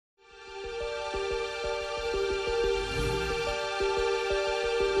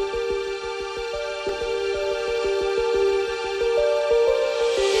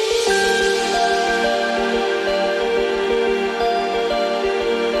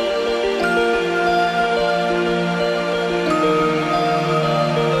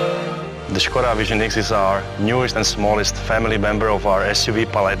Skoda Vision X is our newest and smallest family member of our SUV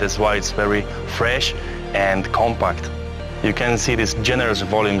palette. That's why it's very fresh and compact. You can see these generous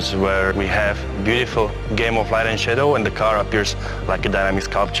volumes where we have beautiful game of light and shadow, and the car appears like a dynamic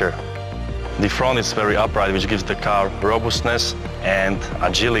sculpture. The front is very upright, which gives the car robustness and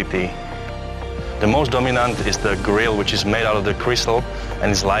agility. The most dominant is the grille, which is made out of the crystal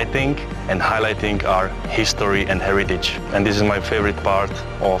and is lighting and highlighting our history and heritage. And this is my favorite part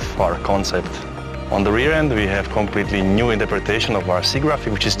of our concept. On the rear end, we have completely new interpretation of our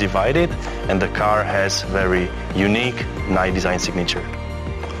C-graphic, which is divided, and the car has very unique night design signature.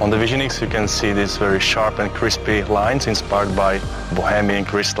 On the Vision X, you can see these very sharp and crispy lines inspired by Bohemian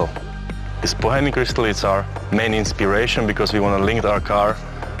crystal. This Bohemian crystal is our main inspiration because we want to link our car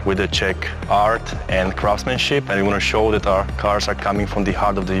with the Czech art and craftsmanship, and we want to show that our cars are coming from the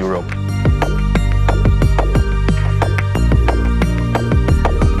heart of the Europe.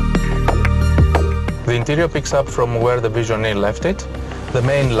 The interior picks up from where the Vision E left it. The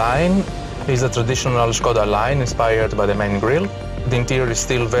main line is the traditional Skoda line inspired by the main grille. The interior is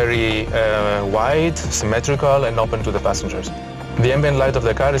still very wide, symmetrical and open to the passengers. The ambient light of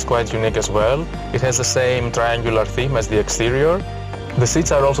the car is quite unique as well. It has the same triangular theme as the exterior. The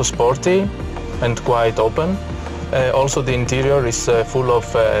seats are also sporty and quite open. Also the interior is full of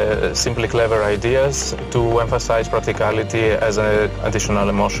simply clever ideas to emphasize practicality as an additional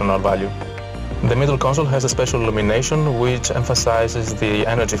emotional value. The middle console has a special illumination which emphasizes the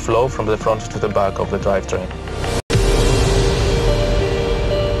energy flow from the front to the back of the drivetrain.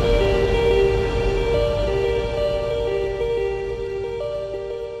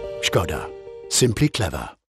 Skoda. Simply clever.